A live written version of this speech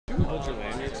hold your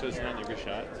lanyard so it's not in your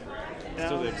shot?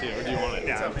 Still there too, or do you want it?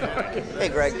 Yeah. Hey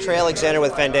Greg, Trey Alexander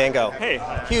with Fandango. Hey.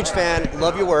 Huge fan,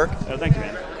 love your work. Oh, thank you,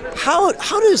 man. How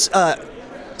does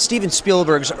Steven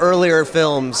Spielberg's earlier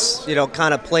films,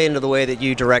 kind of play into the way that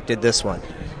you directed this one?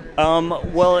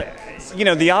 Well,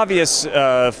 the obvious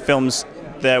films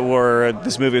that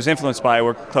this movie was influenced by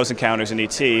were Close Encounters and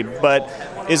E.T., but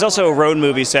it's also a road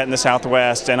movie set in the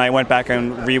Southwest, and I went back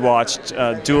and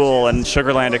rewatched Duel and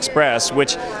Sugarland Express,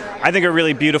 which I think are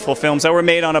really beautiful films that were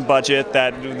made on a budget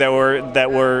that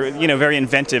were very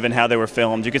inventive in how they were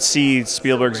filmed. You could see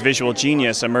Spielberg's visual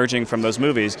genius emerging from those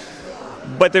movies.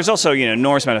 But there's also,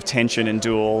 enormous amount of tension in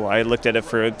Duel. I looked at it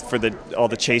for all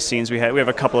the chase scenes we had. We have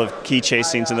a couple of key chase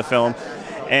scenes in the film.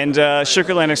 And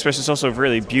Sugarland Express is also a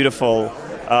really beautiful,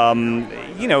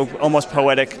 almost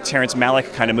poetic Terrence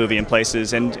Malick kind of movie in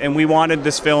places. And we wanted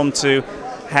this film to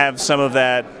have some of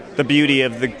that, the beauty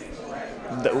of the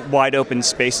wide open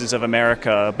spaces of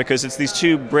America, because it's these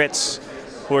two Brits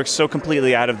who are so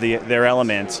completely out of their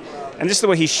element. And just the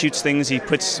way he shoots things, he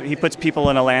puts people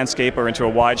in a landscape or into a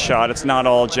wide shot. It's not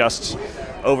all just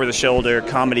over-the-shoulder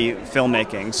comedy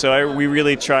filmmaking. So we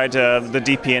really tried to. The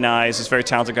DP and I is this very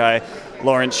talented guy,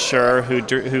 Lawrence Sher,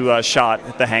 who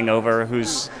shot The Hangover,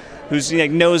 who's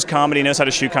knows comedy, knows how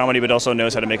to shoot comedy, but also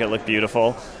knows how to make it look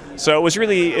beautiful. So it was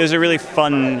a really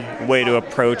fun way to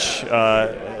approach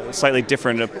a slightly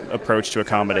different approach to a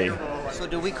comedy. So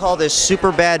do we call this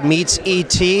Superbad meets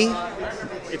E.T.?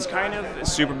 It's kind of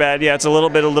Superbad, yeah. It's a little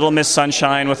bit of Little Miss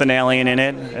Sunshine with an alien in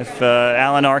it. If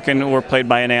Alan Arkin were played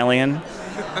by an alien.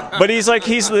 But he's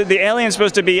the alien's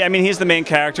supposed to be, he's the main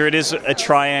character. It is a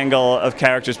triangle of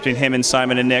characters between him and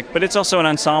Simon and Nick, but it's also an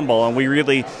ensemble, and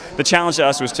the challenge to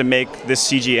us was to make this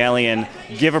CG alien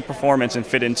give a performance and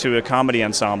fit into a comedy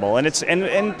ensemble.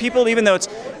 And people, even though it's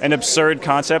an absurd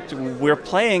concept, we're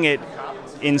playing it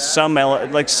in some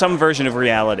version of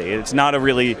reality. It's not a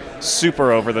really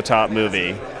super over-the-top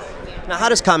movie. Now, how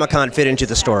does Comic-Con fit into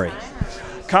the story?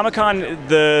 Comic-Con,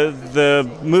 the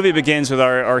movie begins with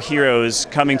our heroes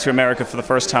coming to America for the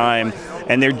first time,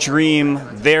 and their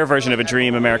version of a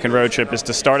dream American road trip is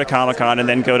to start a Comic-Con and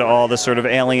then go to all the sort of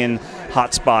alien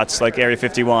hotspots like Area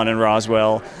 51 and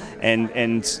Roswell, and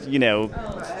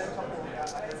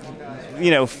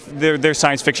they're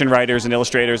science fiction writers and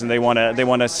illustrators, and they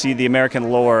want to see the American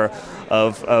lore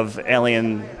of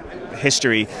alien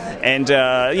history, and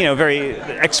very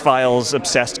X-Files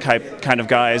obsessed kind of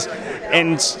guys,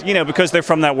 and because they're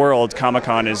from that world,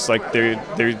 Comic-Con is like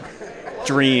their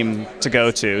dream to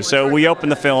go to. So we open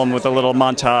the film with a little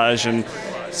montage, and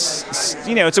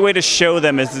it's a way to show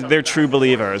them as they're true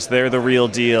believers. They're the real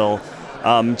deal.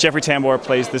 Jeffrey Tambor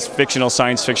plays this fictional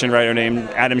science fiction writer named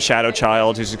Adam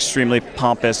Shadowchild, who's extremely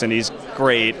pompous, and he's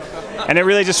great. And it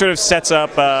really just sort of sets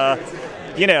up, but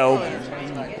we don't.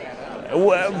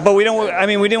 We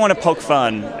didn't want to poke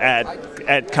fun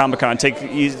at Comic-Con, take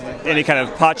any kind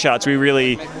of pot shots.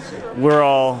 We're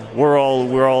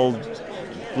all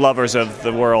lovers of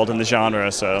the world and the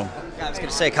genre. So. I was going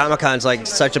to say, Comic-Con's like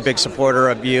such a big supporter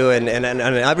of you and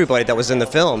everybody that was in the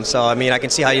film. So, I can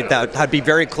see how that'd be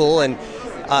very cool, and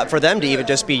for them to even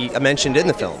just be mentioned in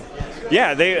the film.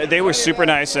 Yeah, they were super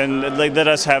nice, and they let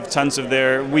us have tons of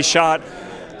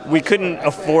we couldn't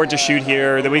afford to shoot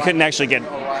here, that we couldn't actually get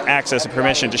access and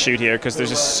permission to shoot here because there's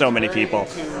just so many people.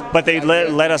 But they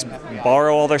let us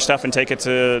borrow all their stuff and take it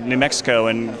to New Mexico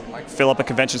and fill up a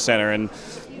convention center and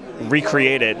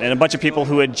recreate it. And a bunch of people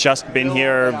who had just been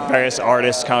here, various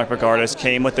artists, comic book artists,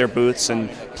 came with their booths and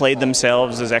played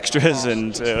themselves as extras,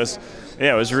 and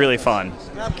it was really fun.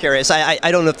 I'm curious.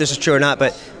 I don't know if this is true or not,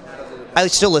 but I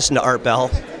still listen to Art Bell.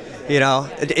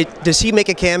 Does he make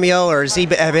a cameo, or does he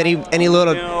have any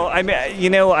little?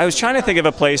 I was trying to think of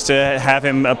a place to have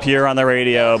him appear on the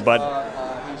radio, but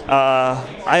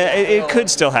it could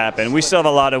still happen. We still have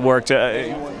a lot of work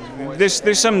to.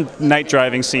 There's some night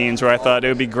driving scenes where I thought it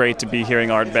would be great to be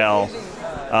hearing Art Bell.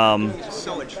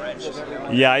 So entrenched.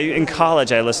 Yeah, in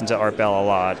college I listened to Art Bell a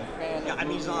lot. Yeah,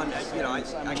 he's on.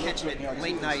 I catch him at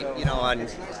late night, on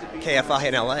KFI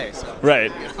in LA. So.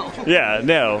 Right. Yeah.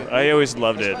 No, I always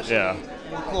loved it. Yeah.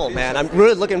 Cool, man. I'm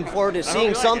really looking forward to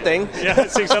seeing something. Yeah,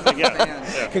 seeing something.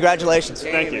 Yeah. Congratulations.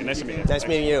 Thank you. Nice to meet you. Nice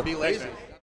meeting you. Be lazy.